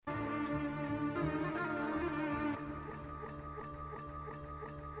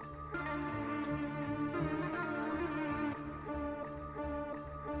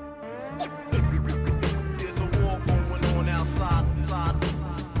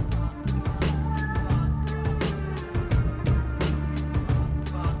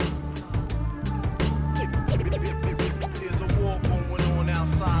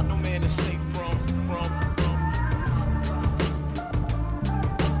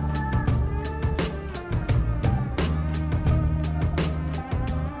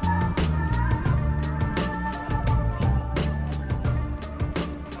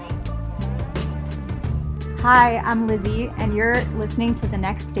Hi, I'm Lizzy, and you're listening to the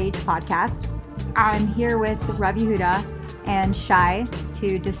Next Stage podcast. I'm here with Rav Yehuda and Shai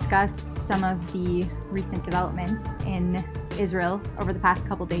to discuss some of the recent developments in Israel over the past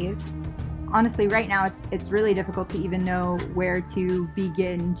couple days. Honestly, right now it's really difficult to even know where to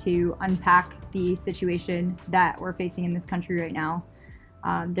begin to unpack the situation that we're facing in this country right now.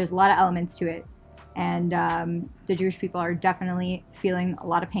 There's a lot of elements to it, and the Jewish people are definitely feeling a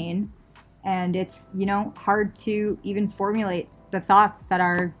lot of pain. And it's, hard to even formulate the thoughts that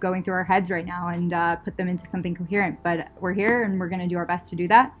are going through our heads right now and put them into something coherent. But we're here and we're going to do our best to do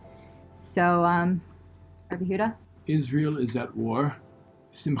that. So, Rabbi Yehuda? Israel is at war.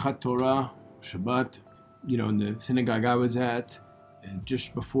 Simḥat Torah, Shabbat, in the synagogue I was at, and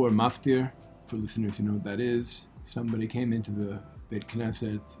just before Maftir, for listeners who know what that is, somebody came into the Beit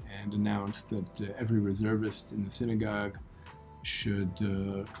Knesset and announced that every reservist in the synagogue should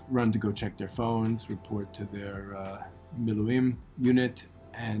run to go check their phones, report to their Miluim unit,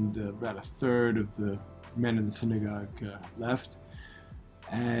 and about a third of the men in the synagogue left.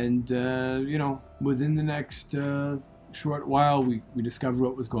 And, within the next short while, we discovered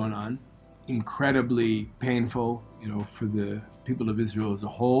what was going on. Incredibly painful, for the people of Israel as a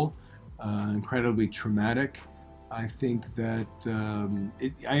whole, incredibly traumatic. I think that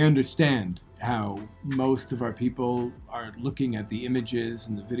I understand how most of our people are looking at the images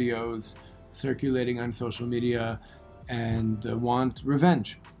and the videos circulating on social media and want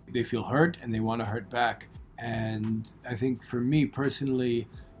revenge. They feel hurt and they want to hurt back. And I think for me personally,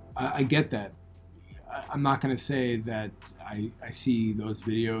 I get that. I'm not going to say that I see those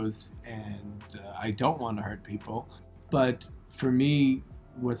videos and I don't want to hurt people. But for me,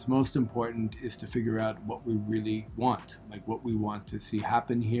 what's most important is to figure out what we really want, like what we want to see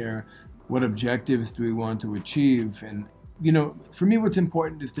happen here. What objectives do we want to achieve? And, for me, what's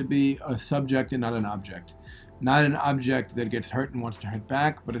important is to be a subject and not an object. Not an object that gets hurt and wants to hurt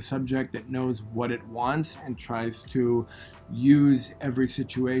back, but a subject that knows what it wants and tries to use every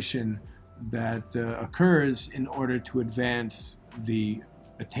situation that occurs in order to advance the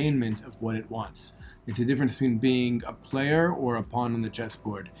attainment of what it wants. It's a difference between being a player or a pawn on the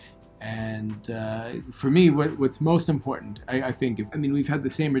chessboard. And for me, what's most important, I think, we've had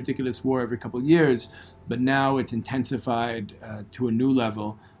the same ridiculous war every couple of years, but now it's intensified to a new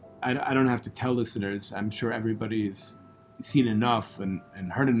level. I don't have to tell listeners. I'm sure everybody's seen enough and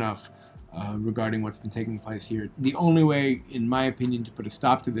heard enough regarding what's been taking place here. The only way, in my opinion, to put a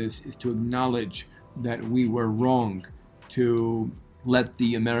stop to this is to acknowledge that we were wrong to let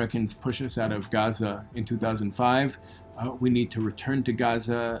the Americans push us out of Gaza in 2005. We need to return to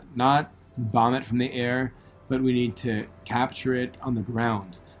Gaza, not bomb it from the air, but we need to capture it on the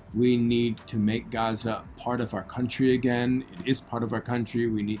ground. We need to make Gaza part of our country again. It is part of our country.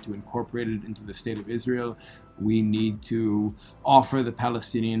 We need to incorporate it into the state of Israel. We need to offer the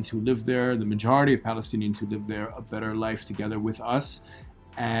Palestinians who live there, the majority of Palestinians who live there, a better life together with us.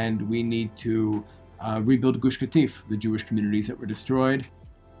 And we need to rebuild Gush Katif, the Jewish communities that were destroyed.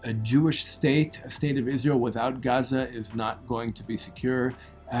 A Jewish state, a state of Israel without Gaza is not going to be secure,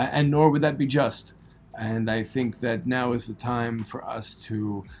 and nor would that be just. And I think that now is the time for us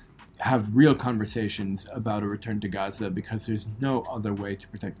to have real conversations about a return to Gaza, because there's no other way to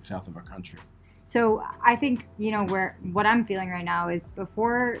protect the south of our country. So I think, what I'm feeling right now is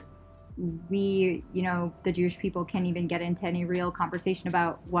before we, the Jewish people can even get into any real conversation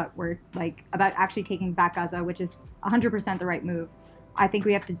about what we're about actually taking back Gaza, which is 100% the right move. I think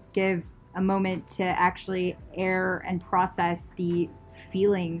we have to give a moment to actually air and process the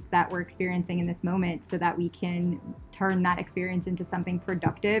feelings that we're experiencing in this moment so that we can turn that experience into something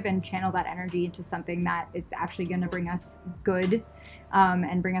productive and channel that energy into something that is actually going to bring us good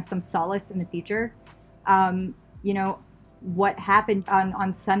and bring us some solace in the future. What happened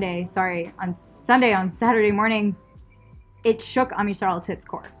on Saturday morning, it shook Am Yisrael to its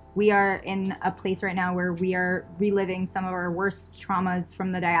core. We are in a place right now where we are reliving some of our worst traumas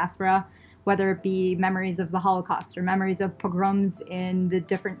from the diaspora, whether it be memories of the Holocaust or memories of pogroms in the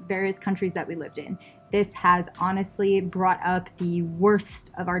different various countries that we lived in. This has honestly brought up the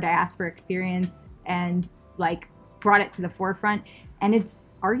worst of our diaspora experience and brought it to the forefront. And it's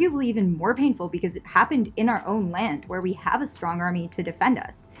arguably even more painful because it happened in our own land where we have a strong army to defend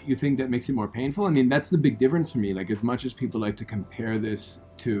us. You think that makes it more painful? That's the big difference for me. As much as people like to compare this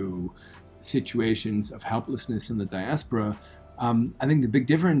to situations of helplessness in the diaspora, I think the big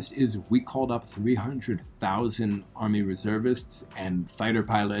difference is we called up 300,000 Army reservists and fighter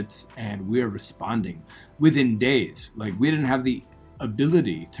pilots, and we're responding within days. We didn't have the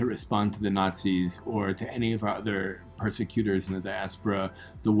ability to respond to the Nazis or to any of our other persecutors in the diaspora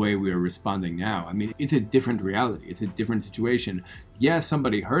the way we are responding now. I mean, it's a different reality. It's a different situation. Yes,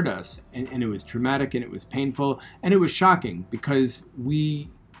 somebody hurt us, and it was traumatic, and it was painful, and it was shocking because we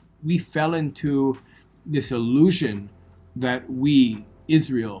fell into this illusion that we,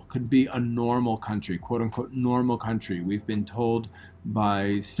 Israel, could be a normal country, quote unquote normal country. We've been told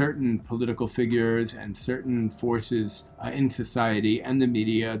by certain political figures and certain forces in society and the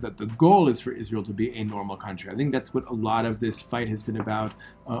media that the goal is for Israel to be a normal country. I think that's what a lot of this fight has been about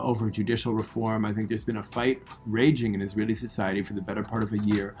over judicial reform. I think there's been a fight raging in Israeli society for the better part of a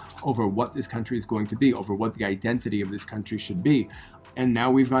year over what this country is going to be, over what the identity of this country should be. And now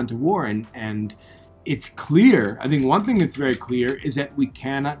we've gone to war, and it's clear, I think one thing that's very clear is that we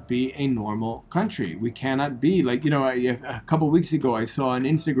cannot be a normal country. We cannot be, like, a couple of weeks ago I saw on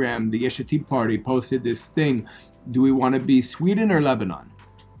Instagram, the Yesh Atid party posted this thing, do we want to be Sweden or Lebanon?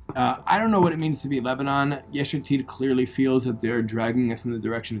 I don't know what it means to be Lebanon. Yesh Atid clearly feels that they're dragging us in the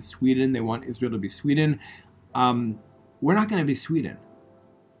direction of Sweden. They want Israel to be Sweden. We're not going to be Sweden.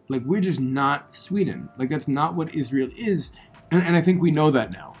 Like, we're just not Sweden. Like, that's not what Israel is. And I think we know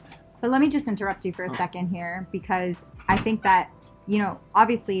that now. But let me just interrupt you for a second here, because I think that,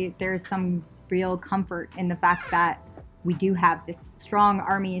 obviously there's some real comfort in the fact that we do have this strong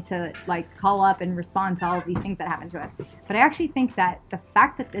army to call up and respond to all of these things that happen to us. But I actually think that the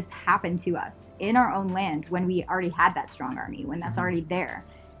fact that this happened to us in our own land when we already had that strong army, when that's already there,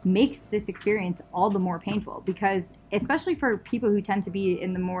 makes this experience all the more painful, because especially for people who tend to be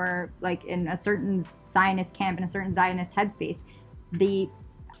in the more in a certain Zionist camp, in a certain Zionist headspace, the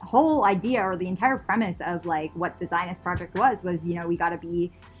whole idea or the entire premise of what the Zionist project was we got to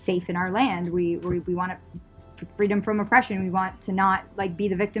be safe in our land. We want freedom from oppression. We want to not be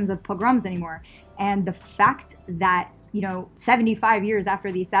the victims of pogroms anymore. And the fact that 75 years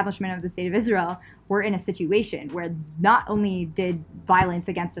after the establishment of the state of Israel, we're in a situation where not only did violence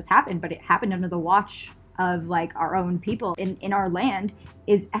against us happen, but it happened under the watch of our own people in our land,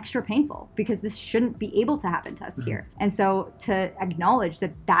 is extra painful, because this shouldn't be able to happen to us here. And so to acknowledge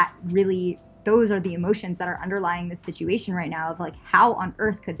that really, those are the emotions that are underlying this situation right now of how on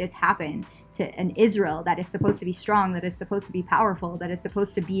earth could this happen to an Israel that is supposed to be strong, that is supposed to be powerful, that is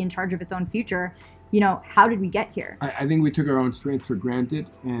supposed to be in charge of its own future. How did we get here? I think we took our own strength for granted,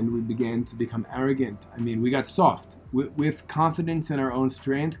 and we began to become arrogant. I mean, we got soft. With confidence in our own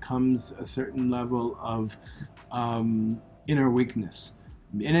strength comes a certain level of inner weakness.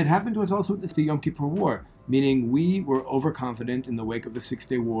 And it happened to us also with the Yom Kippur War, meaning we were overconfident in the wake of the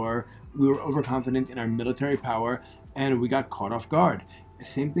Six-Day War. We were overconfident in our military power, and we got caught off guard.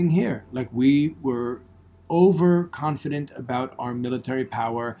 Same thing here. We were overconfident about our military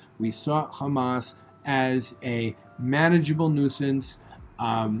power. We saw Hamas as a manageable nuisance,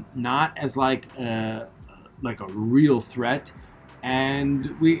 not as a real threat.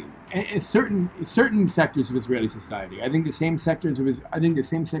 And certain sectors of Israeli society, I think the same sectors of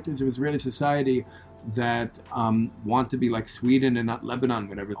Israeli society that want to be like Sweden and not Lebanon,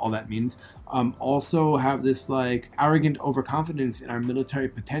 whatever all that means, also have this arrogant overconfidence in our military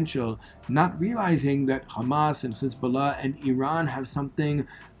potential, not realizing that Hamas and Hezbollah and Iran have something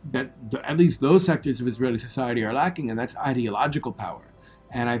that at least those sectors of Israeli society are lacking, and that's ideological power.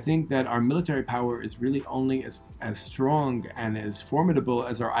 And I think that our military power is really only as strong and as formidable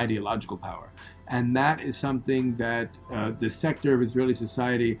as our ideological power. And that is something that the sector of Israeli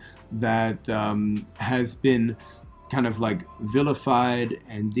society that has been kind of vilified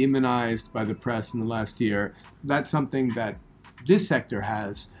and demonized by the press in the last year, that's something that this sector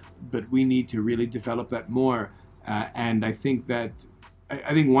has, but we need to really develop that more. And I think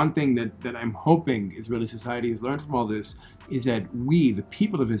one thing that I'm hoping Israeli society has learned from all this is that we, the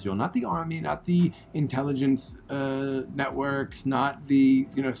people of Israel, not the army, not the intelligence networks, not the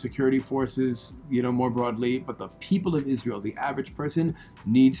security forces, more broadly, but the people of Israel, the average person,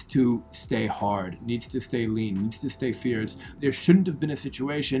 needs to stay hard, needs to stay lean, needs to stay fierce. There shouldn't have been a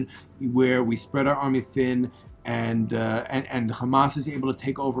situation where we spread our army thin and Hamas is able to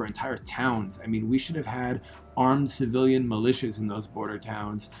take over entire towns. I mean, we should have had armed civilian militias in those border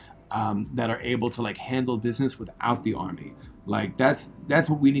towns that are able to handle business without the army. That's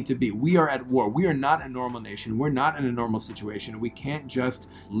what we need to be. We are at war. We are not a normal nation. We're not in a normal situation. We can't just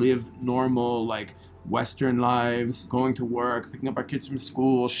live normal Western lives, going to work, picking up our kids from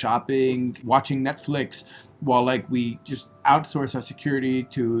school, shopping, watching Netflix, while we just outsource our security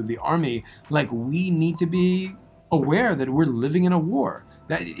to the army. We need to be aware that we're living in a war,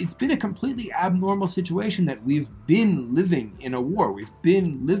 That it's been a completely abnormal situation that we've been living in a war. We've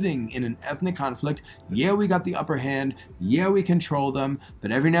been living in an ethnic conflict. Yeah, we got the upper hand. Yeah, we control them.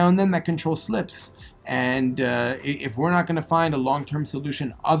 But every now and then that control slips. And if we're not going to find a long-term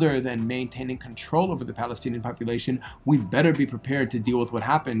solution other than maintaining control over the Palestinian population, we better be prepared to deal with what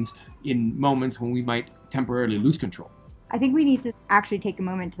happens in moments when we might temporarily lose control. I think we need to actually take a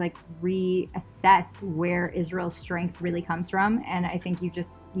moment to reassess where Israel's strength really comes from. And I think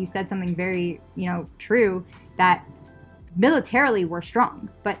you said something very, true, that militarily we're strong,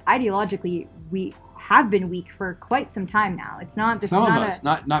 but ideologically we have been weak for quite some time now. It's not some of us,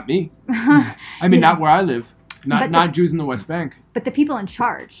 not me. I mean, not where I live. Not Jews in the West Bank. But the people in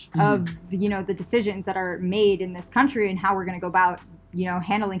charge of, the decisions that are made in this country and how we're going to go about,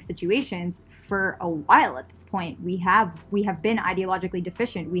 handling situations for a while at this point. We have been ideologically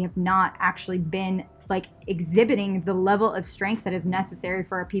deficient. We have not actually been exhibiting the level of strength that is necessary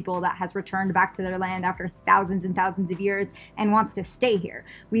for a people that has returned back to their land after thousands and thousands of years and wants to stay here.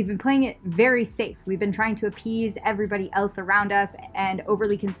 We've been playing it very safe. We've been trying to appease everybody else around us and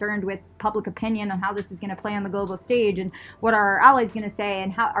overly concerned with public opinion on how this is going to play on the global stage and what are our allies going to say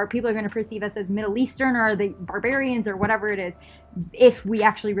and how our people are going to perceive us as Middle Eastern or are they barbarians or whatever it is, if we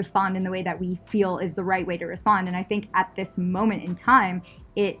actually respond in the way that we feel is the right way to respond. And I think at this moment in time,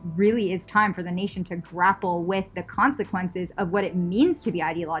 it really is time for the nation to grapple with the consequences of what it means to be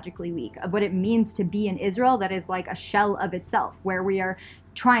ideologically weak, of what it means to be in Israel that is like a shell of itself, where we are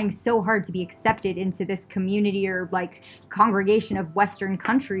trying so hard to be accepted into this community or congregation of Western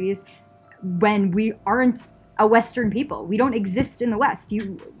countries when we aren't a Western people. We don't exist in the West.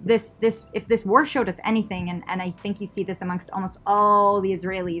 If this war showed us anything, and I think you see this amongst almost all the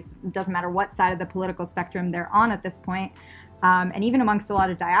Israelis, it doesn't matter what side of the political spectrum they're on at this point, and even amongst a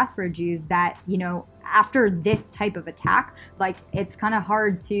lot of diaspora Jews, that, after this type of attack, it's kind of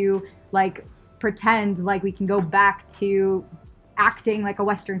hard to pretend like we can go back to acting like a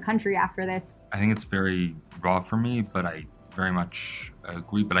Western country after this. I think it's very raw for me, but I very much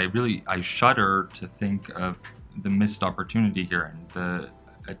agree. But I shudder to think of the missed opportunity here and the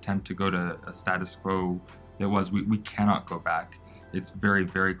attempt to go to a status quo that was. We cannot go back. It's very,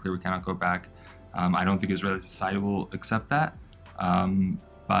 very clear we cannot go back. I don't think Israeli society will accept that.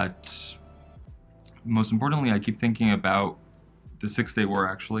 But most importantly, I keep thinking about the 6-Day War,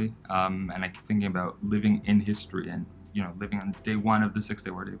 actually. And I keep thinking about living in history and, living on day 1 of the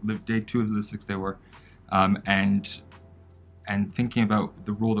 6-Day War, day 2 of the 6-Day War, and thinking about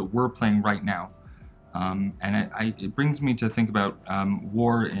the role that we're playing right now. And it brings me to think about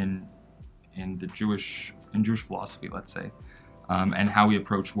war in Jewish philosophy, let's say. And how we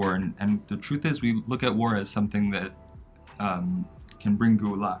approach war. And the truth is, we look at war as something that can bring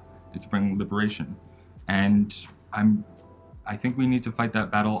geula, it can bring liberation. And I think we need to fight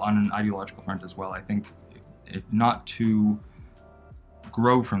that battle on an ideological front as well. I think not to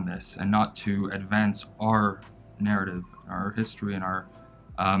grow from this and not to advance our narrative, our history, and our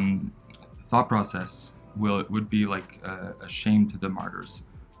thought process would be a shame to the martyrs.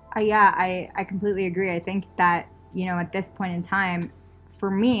 I completely agree. I think that, at this point in time,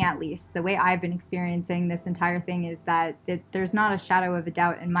 for me at least, the way I've been experiencing this entire thing is that there's not a shadow of a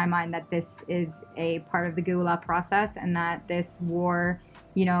doubt in my mind that this is a part of the Geula process, and that this war,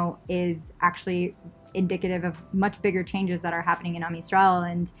 is actually indicative of much bigger changes that are happening in Am Yisrael.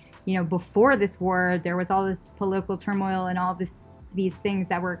 And, before this war, there was all this political turmoil and all these things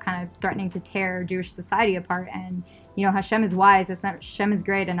that were kind of threatening to tear Jewish society apart. And Hashem is wise, Hashem is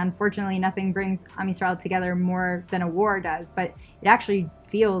great, and unfortunately nothing brings Am Yisrael together more than a war does. But it actually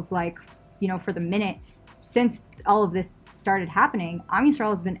feels like, for the minute since all of this started happening, Am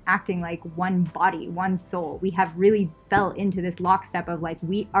Yisrael has been acting like one body, one soul. We have really fell into this lockstep of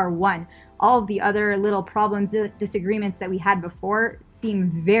we are one. All of the other little problems, disagreements that we had before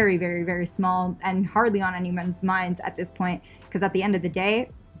seem very, very, very small and hardly on anyone's minds at this point, because at the end of the day,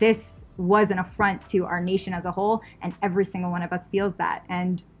 this was an affront to our nation as a whole, and every single one of us feels that.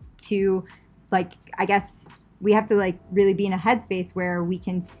 And to, I guess we have to really be in a headspace where we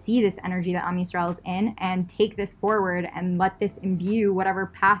can see this energy that Am Yisrael is in and take this forward and let this imbue whatever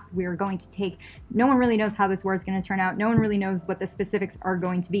path we're going to take. No one really knows how this war is going to turn out. No one really knows what the specifics are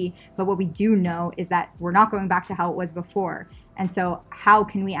going to be. But what we do know is that we're not going back to how it was before. And so how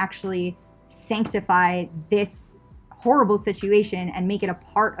can we actually sanctify this horrible situation and make it a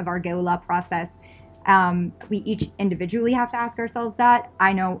part of our Geula process? We each individually have to ask ourselves that.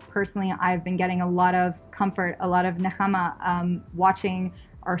 I know personally I've been getting a lot of comfort, a lot of nechama, watching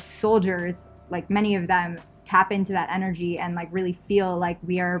our soldiers, many of them tap into that energy and like really feel like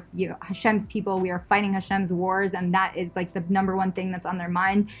we are, you know, Hashem's people, we are fighting Hashem's wars, and that is like the number one thing that's on their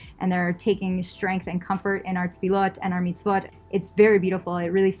mind, and they're taking strength and comfort in our tefillot and our mitzvot. It's very beautiful. It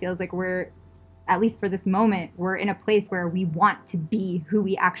really feels like we're, at least for this moment, we're in a place where we want to be who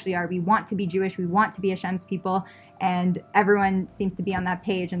we actually are. We want to be Jewish. We want to be Hashem's people. And everyone seems to be on that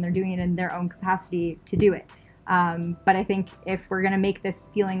page, and they're doing it in their own capacity to do it. But I think if we're going to make this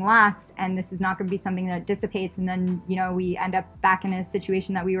feeling last, and this is not going to be something that dissipates, and then, you know, we end up back in a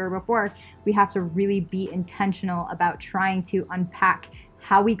situation that we were before, we have to really be intentional about trying to unpack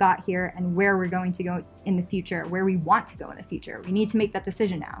how we got here and where we're going to go in the future, where we want to go in the future. We need to make that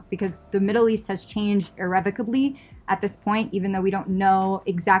decision now, because the Middle East has changed irrevocably at this point. Even though we don't know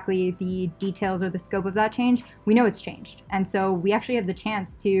exactly the details or the scope of that change, we know it's changed. And so we actually have the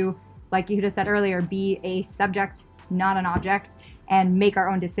chance to, like Yehuda said earlier, be a subject, not an object, and make our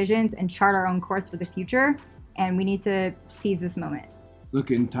own decisions and chart our own course for the future. And we need to seize this moment.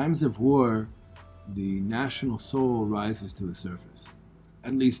 Look, in times of war, the national soul rises to the surface,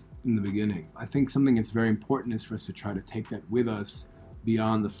 at least in the beginning. I think something that's very important is for us to try to take that with us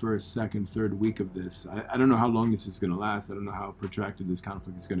beyond the first, second, third week of this. I don't know how long this is going to last. I don't know how protracted this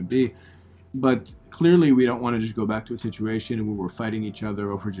conflict is going to be. But clearly we don't want to just go back to a situation where we're fighting each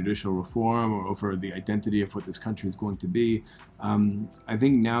other over judicial reform or over the identity of what this country is going to be. I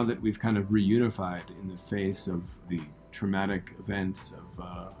think now that we've kind of reunified in the face of the traumatic events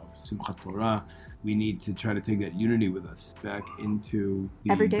of Simḥat Torah, we need to try to take that unity with us back into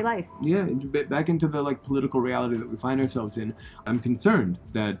the everyday life. Yeah, back into the like political reality that we find ourselves in. I'm concerned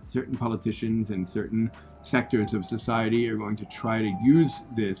that certain politicians and certain sectors of society are going to try to use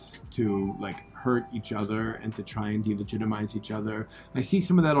this to like hurt each other and to try and delegitimize each other. I see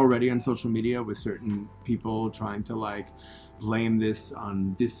some of that already on social media with certain people trying to like blame this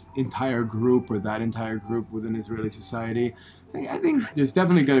on this entire group or that entire group within Israeli society. I think there's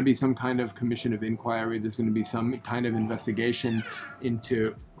definitely going to be some kind of commission of inquiry. There's going to be some kind of investigation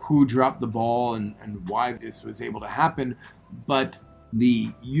into who dropped the ball and why this was able to happen. But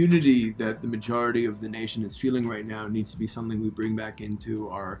the unity that the majority of the nation is feeling right now needs to be something we bring back into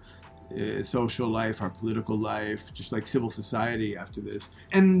our social life, our political life, just like civil society after this,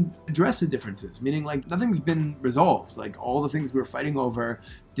 and address the differences, meaning like nothing's been resolved. Like all the things we were fighting over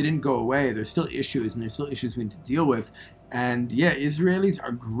didn't go away. There's still issues, and there's still issues we need to deal with. And yeah, Israelis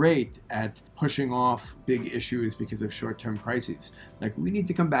are great at pushing off big issues because of short-term crises. Like we need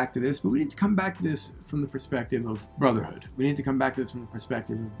to come back to this, but we need to come back to this from the perspective of brotherhood. We need to come back to this from the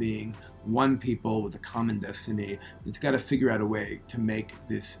perspective of being one people with a common destiny. It's got to figure out a way to make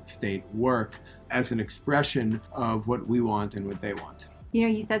this state work as an expression of what we want and what they want. You know,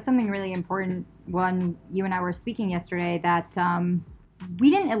 you said something really important when you and I were speaking yesterday, that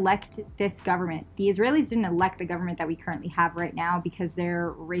we didn't elect this government. The Israelis didn't elect the government that we currently have right now because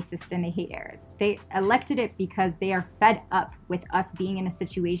they're racist and they hate Arabs. They elected it because they are fed up with us being in a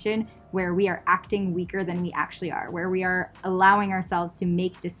situation where we are acting weaker than we actually are, where we are allowing ourselves to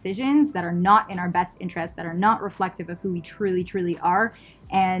make decisions that are not in our best interest, that are not reflective of who we truly, truly are.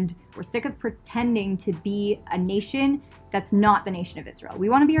 And we're sick of pretending to be a nation that's not the nation of Israel. We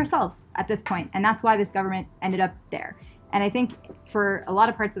want to be ourselves at this point, and that's why this government ended up there. And I think for a lot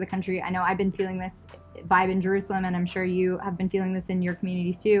of parts of the country, I know I've been feeling this vibe in Jerusalem, and I'm sure you have been feeling this in your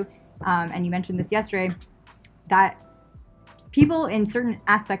communities too, and you mentioned this yesterday, that people in certain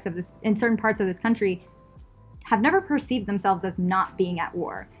aspects of this, in certain parts of this country, have never perceived themselves as not being at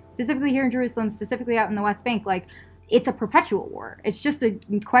war. Specifically here in Jerusalem, specifically out in the West Bank, like it's a perpetual war. It's just a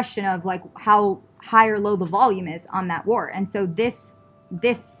question of like how high or low the volume is on that war. And so this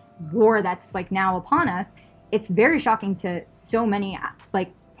war that's like now upon us, it's very shocking to so many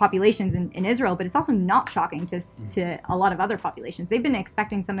like populations in Israel, but it's also not shocking to a lot of other populations. They've been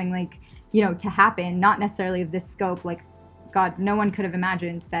expecting something like, you know, to happen, not necessarily of this scope. Like, God, no one could have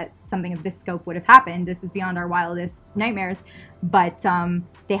imagined that something of this scope would have happened. This is beyond our wildest nightmares. But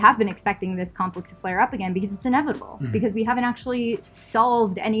they have been expecting this conflict to flare up again because it's inevitable, because we haven't actually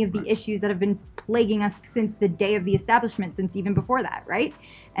solved any of the issues that have been plaguing us since the day of the establishment, since even before that, right?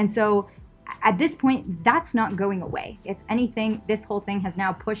 And so at this point, that's not going away. If anything, this whole thing has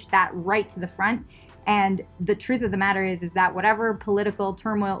now pushed that right to the front. And the truth of the matter is that whatever political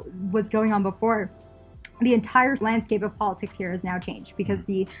turmoil was going on before, the entire landscape of politics here has now changed, because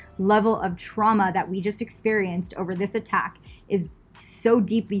the level of trauma that we just experienced over this attack is so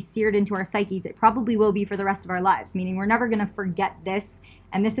deeply seared into our psyches. It probably will be for the rest of our lives, meaning we're never going to forget this.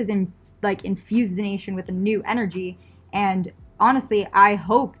 And this has infused the nation with a new energy. And honestly, I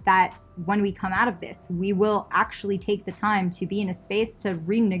hope that when we come out of this, we will actually take the time to be in a space to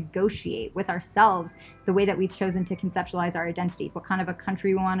renegotiate with ourselves the way that we've chosen to conceptualize our identities, what kind of a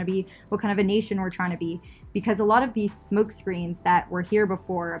country we want to be, what kind of a nation we're trying to be. Because a lot of these smoke screens that were here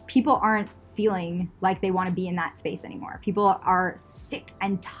before, people aren't feeling like they want to be in that space anymore. People are sick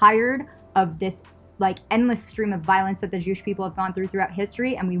and tired of this like endless stream of violence that the Jewish people have gone through throughout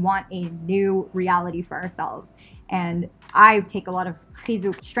history, and we want a new reality for ourselves. And I take a lot of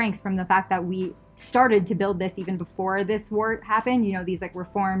chizuk, strength, from the fact that we started to build this even before this war happened. You know, these like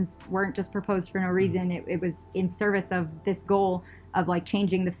reforms weren't just proposed for no reason. It was in service of this goal of like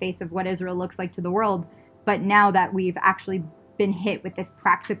changing the face of what Israel looks like to the world. But now that we've actually been hit with this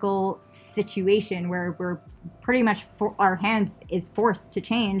practical situation where we're pretty much our hand is forced to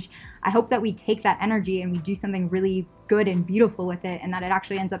change, I hope that we take that energy and we do something really good and beautiful with it, and that it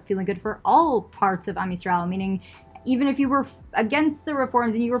actually ends up feeling good for all parts of Am Yisrael, meaning even if you were against the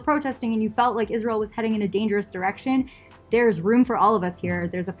reforms and you were protesting and you felt like Israel was heading in a dangerous direction, there's room for all of us here.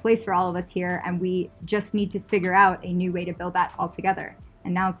 There's a place for all of us here, and we just need to figure out a new way to build that all together.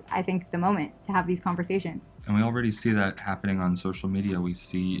 And now's, I think, the moment to have these conversations. And we already see that happening on social media. We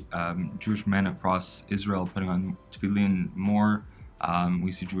see Jewish men across Israel putting on tefillin more.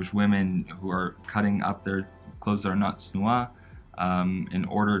 We see Jewish women who are cutting up their clothes that are not tznuah in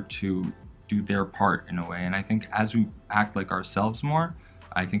order to do their part in a way. And I think as we act like ourselves more,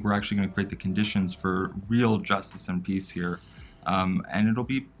 I think we're actually going to create the conditions for real justice and peace here. And it'll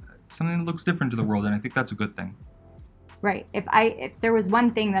be something that looks different to the world, and I think that's a good thing. Right. If there was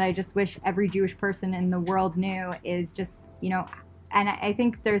one thing that I just wish every Jewish person in the world knew is just, you know, and I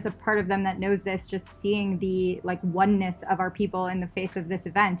think there's a part of them that knows this, just seeing the like oneness of our people in the face of this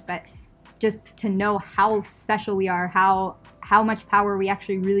event, but just to know how special we are, how much power we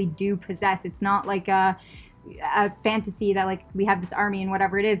actually really do possess. It's not like a fantasy that like we have this army and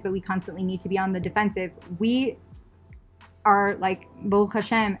whatever it is, but we constantly need to be on the defensive. We are like, Baruch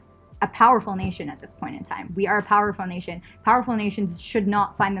Hashem, a powerful nation at this point in time. We are a powerful nation. Powerful nations should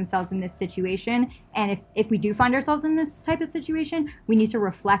not find themselves in this situation. And if we do find ourselves in this type of situation, we need to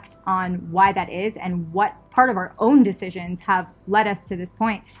reflect on why that is and what part of our own decisions have led us to this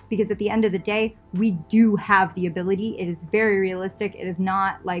point. Because at the end of the day, we do have the ability. It is very realistic. It is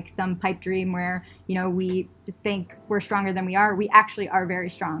not like some pipe dream where, you know, we think we're stronger than we are. We actually are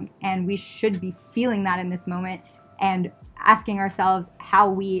very strong. And we should be feeling that in this moment and asking ourselves how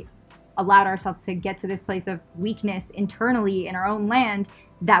we allowed ourselves to get to this place of weakness internally in our own land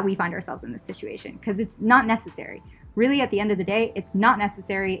that we find ourselves in this situation, because it's not necessary. Really, at the end of the day, it's not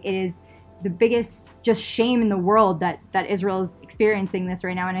necessary. It is the biggest just shame in the world that Israel is experiencing this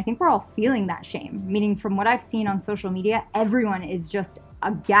right now. And I think we're all feeling that shame, meaning from what I've seen on social media, everyone is just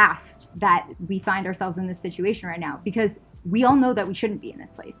aghast that we find ourselves in this situation right now, because we all know that we shouldn't be in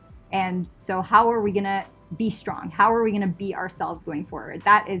this place. And so how are we going to be strong? How are we going to be ourselves going forward?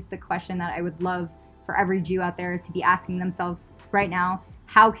 That is the question that I would love for every Jew out there to be asking themselves right now.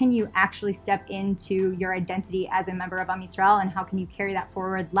 How can you actually step into your identity as a member of Am Yisrael, and how can you carry that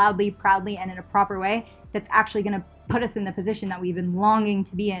forward loudly, proudly, and in a proper way that's actually going to put us in the position that we've been longing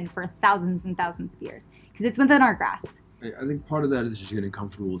to be in for thousands and thousands of years? Because it's within our grasp. I think part of that is just getting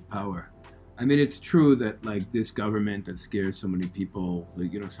comfortable with power. I mean, it's true that like this government that scares so many people,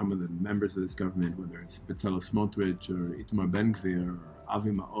 like, you know, some of the members of this government, whether it's Bezalel Smotrich or Itamar Ben-Gvir or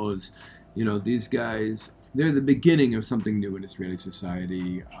Avi Maoz, you know, these guys, they're the beginning of something new in Israeli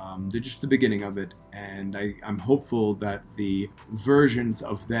society. They're just the beginning of it. And I'm hopeful that the versions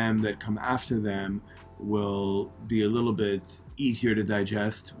of them that come after them will be a little bit easier to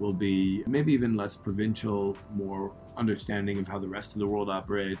digest, will be maybe even less provincial, more understanding of how the rest of the world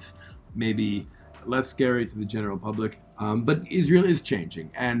operates, maybe less scary to the general public. But Israel is changing,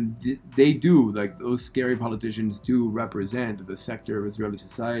 and they do, like those scary politicians do represent the sector of Israeli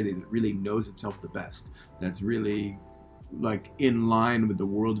society that really knows itself the best, that's really like in line with the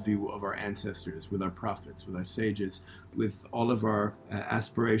worldview of our ancestors, with our prophets, with our sages, with all of our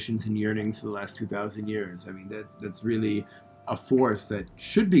aspirations and yearnings for the last 2,000 years. I mean, that's really a force that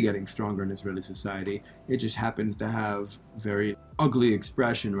should be getting stronger in Israeli society. It just happens to have very ugly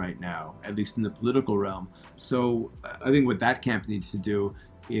expression right now, at least in the political realm. So I think what that camp needs to do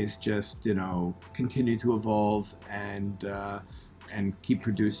is just, you know, continue to evolve and keep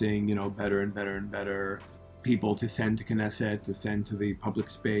producing, you know, better and better and better people to send to Knesset, to send to the public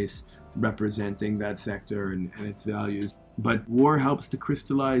space, representing that sector and its values. But war helps to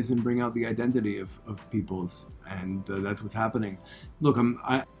crystallize and bring out the identity of peoples, and that's what's happening. Look,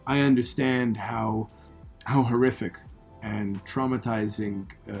 I understand how horrific and traumatizing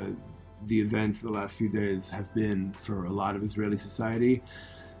the events of the last few days have been for a lot of Israeli society.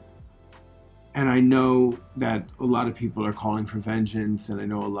 And I know that a lot of people are calling for vengeance, and I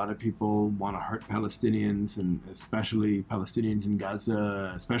know a lot of people want to hurt Palestinians, and especially Palestinians in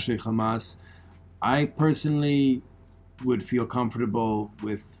Gaza, especially Hamas. I personally would feel comfortable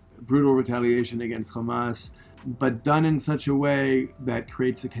with brutal retaliation against Hamas, but done in such a way that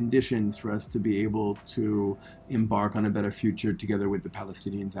creates the conditions for us to be able to embark on a better future together with the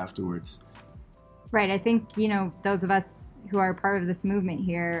Palestinians afterwards. Right. I think, those of us who are part of this movement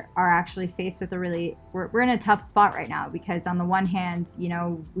here are actually faced with we're in a tough spot right now, because on the one hand,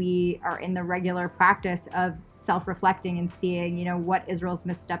 we are in the regular practice of self-reflecting and seeing, what Israel's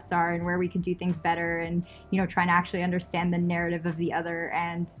missteps are and where we can do things better, and, trying to actually understand the narrative of the other.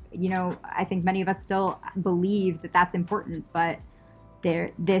 And, I think many of us still believe that that's important, but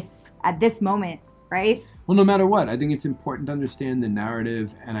at this moment, right? Well, no matter what, I think it's important to understand the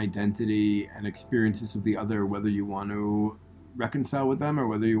narrative and identity and experiences of the other, whether you want to reconcile with them or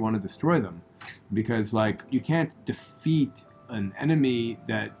whether you want to destroy them. Because, you can't defeat an enemy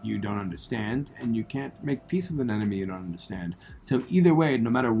that you don't understand, and you can't make peace with an enemy you don't understand. So either way, no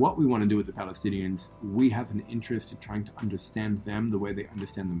matter what we want to do with the Palestinians, we have an interest in trying to understand them the way they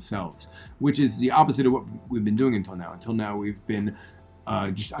understand themselves, which is the opposite of what we've been doing until now. Until now, we've been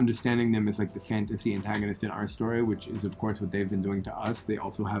just understanding them as the fantasy antagonist in our story, which is of course what they've been doing to us. They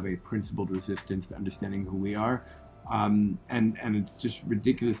also have a principled resistance to understanding who we are. And it's just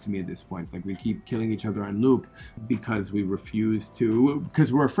ridiculous to me at this point. We keep killing each other on loop because we refuse to,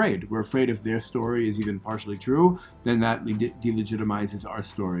 because we're afraid. We're afraid if their story is even partially true, then that delegitimizes our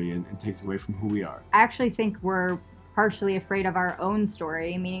story and takes away from who we are. I actually think we're partially afraid of our own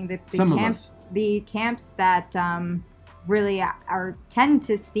story, meaning that the camps that really tend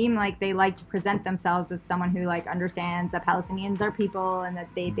to seem like they like to present themselves as someone who understands that Palestinians are people and that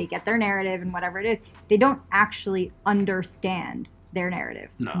they get their narrative and whatever it is. They don't actually understand their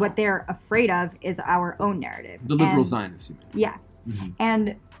narrative. No. What they're afraid of is our own narrative. The liberal Zionists. Yeah. Mm-hmm.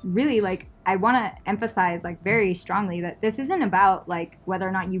 And really, I want to emphasize very strongly that this isn't about whether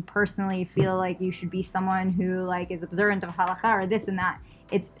or not you personally feel like you should be someone who is observant of halakha or this and that.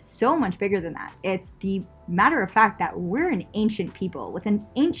 It's so much bigger than that. It's the matter of fact that we're an ancient people with an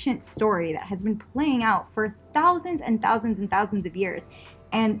ancient story that has been playing out for thousands and thousands and thousands of years.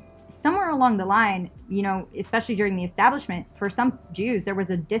 And somewhere along the line, especially during the establishment, for some Jews, there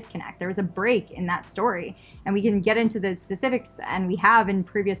was a disconnect. There was a break in that story. And we can get into the specifics, and we have in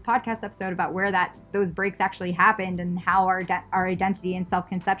previous podcast episode about where those breaks actually happened and how our identity and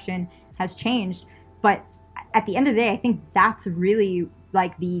self-conception has changed. But at the end of the day, I think that's really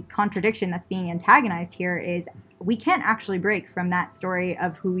the contradiction that's being antagonized here is we can't actually break from that story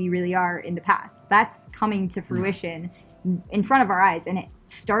of who we really are in the past. That's coming to fruition in front of our eyes. And it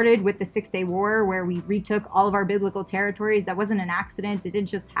started with the 6-Day War, where we retook all of our biblical territories. That wasn't an accident. It didn't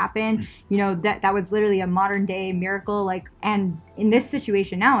just happen. That was literally a modern day miracle. And in this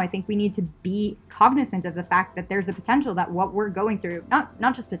situation now, I think we need to be cognizant of the fact that there's a potential that what we're going through,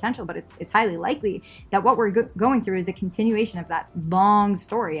 not just potential, but it's highly likely that what we're going through is a continuation of that long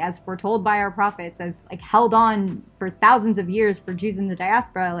story, as foretold by our prophets, as held on for thousands of years for Jews in the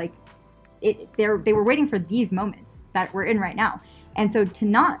diaspora. They were waiting for these moments that we're in right now. And so to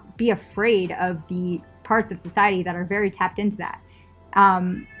not be afraid of the parts of society that are very tapped into that.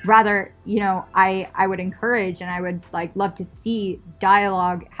 Rather, I would encourage, and I would love to see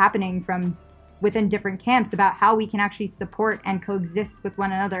dialogue happening from within different camps about how we can actually support and coexist with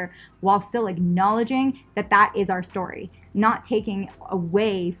one another while still acknowledging that is our story, not taking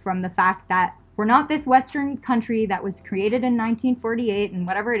away from the fact that we're not this Western country that was created in 1948 and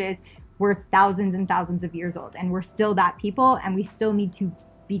whatever it is. We're thousands and thousands of years old, and we're still that people, and we still need to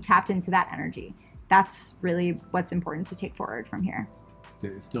be tapped into that energy. That's really what's important to take forward from here.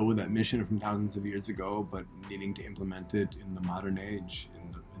 Still with that mission from thousands of years ago, but needing to implement it in the modern age,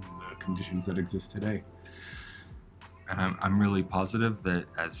 in the conditions that exist today. And I'm really positive that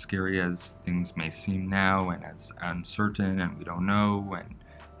as scary as things may seem now, and as uncertain, and we don't know,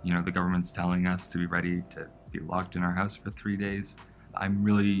 and the government's telling us to be ready to be locked in our house for 3 days, I'm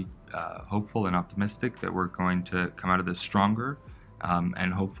really hopeful and optimistic that we're going to come out of this stronger,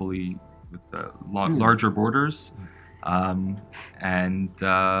 and hopefully with the larger borders, and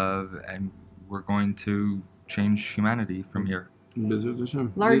we're going to change humanity from here.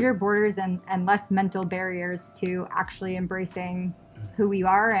 Larger borders and less mental barriers to actually embracing who we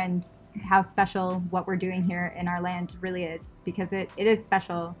are and how special what we're doing here in our land really is, because it is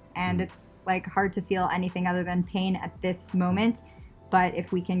special, and it's hard to feel anything other than pain at this moment. But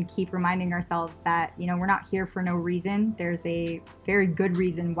if we can keep reminding ourselves that, we're not here for no reason. There's a very good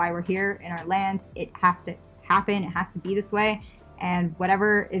reason why we're here in our land. It has to happen. It has to be this way. And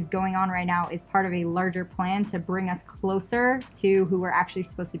whatever is going on right now is part of a larger plan to bring us closer to who we're actually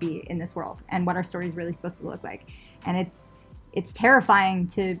supposed to be in this world and what our story is really supposed to look like. And it's terrifying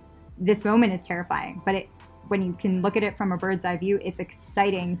this moment is terrifying, but when you can look at it from a bird's eye view, it's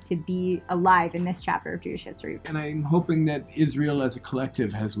exciting to be alive in this chapter of Jewish history. And I'm hoping that Israel as a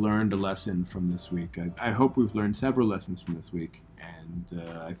collective has learned a lesson from this week. I hope we've learned several lessons from this week. And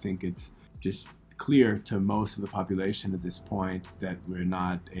I think it's just clear to most of the population at this point that we're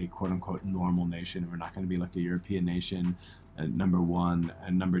not a quote-unquote normal nation. We're not going to be like a European nation, number one.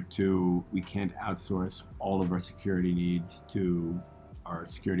 And number two, we can't outsource all of our security needs to our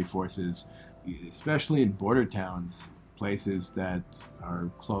security forces, especially in border towns, places that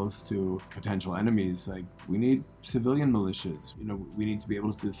are close to potential enemies. Like, we need civilian militias. We need to be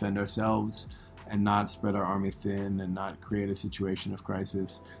able to defend ourselves and not spread our army thin and not create a situation of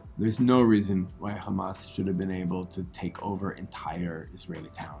crisis. There's no reason why Hamas should have been able to take over entire Israeli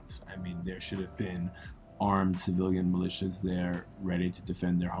towns. I mean, there should have been armed civilian militias there, ready to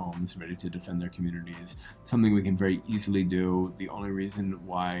defend their homes, ready to defend their communities. Something we can very easily do. The only reason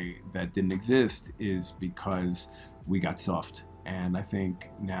why that didn't exist is because we got soft. And I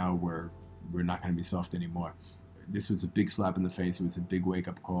think now we're not going to be soft anymore. This was a big slap in the face. It was a big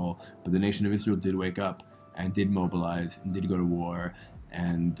wake-up call. But the nation of Israel did wake up and did mobilize and did go to war.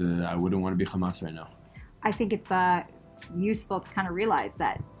 And I wouldn't want to be Hamas right now. I think it's useful to kind of realize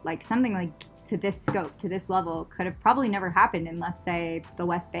that something like to this scope, to this level, could have probably never happened in, let's say, the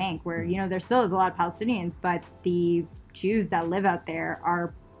West Bank, where, there still is a lot of Palestinians, but the Jews that live out there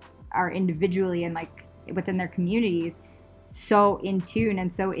are individually and within their communities so in tune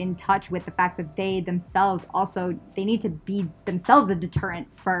and so in touch with the fact that they themselves they need to be themselves a deterrent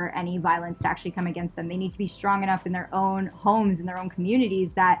for any violence to actually come against them. They need to be strong enough in their own homes, in their own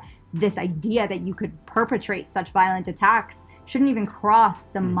communities, that this idea that you could perpetrate such violent attacks shouldn't even cross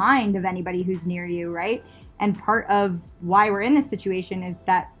the mind of anybody who's near you, right? And part of why we're in this situation is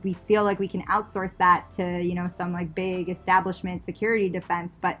that we feel like we can outsource that to, some big establishment security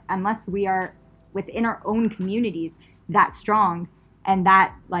defense. But unless we are within our own communities that strong and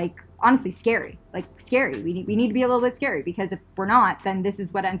that honestly scary, we need to be a little bit scary, because if we're not, then this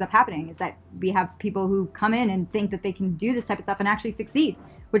is what ends up happening, is that we have people who come in and think that they can do this type of stuff and actually succeed,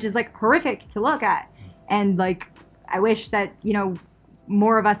 which is horrific to look at. And I wish that,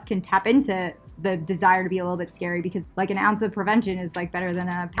 more of us can tap into the desire to be a little bit scary, because an ounce of prevention is better than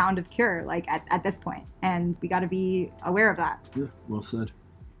a pound of cure, at this point. And we got to be aware of that. Yeah, well said.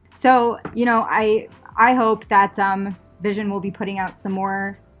 So, I hope that Vision will be putting out some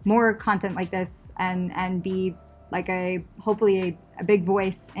more content like this and be hopefully a big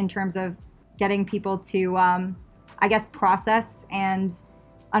voice in terms of getting people to, process and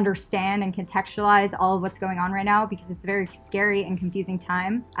understand and contextualize all of what's going on right now, because it's a very scary and confusing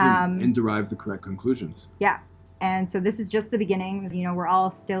time. And derive the correct conclusions. Yeah. And so this is just the beginning. We're all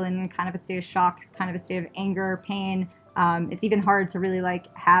still in kind of a state of shock, kind of a state of anger, pain. It's even hard to really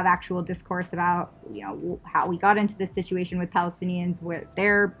have actual discourse about, how we got into this situation with Palestinians, what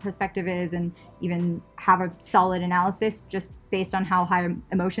their perspective is, and even have a solid analysis just based on how high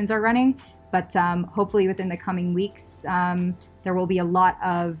emotions are running. But hopefully within the coming weeks, there will be a lot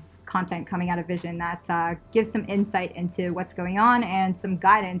of content coming out of Vision that gives some insight into what's going on and some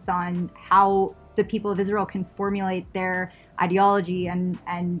guidance on how the people of Israel can formulate their ideology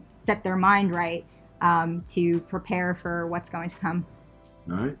and set their mind right to prepare for what's going to come.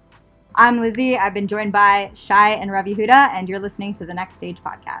 All right. I'm Lizzy. I've been joined by Shai and Rav Yehuda, and you're listening to the Next Stage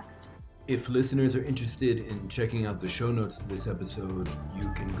podcast. If listeners are interested in checking out the show notes to this episode,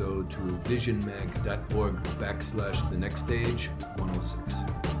 you can go to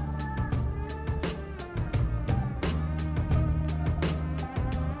visionmag.org/thenextstage106.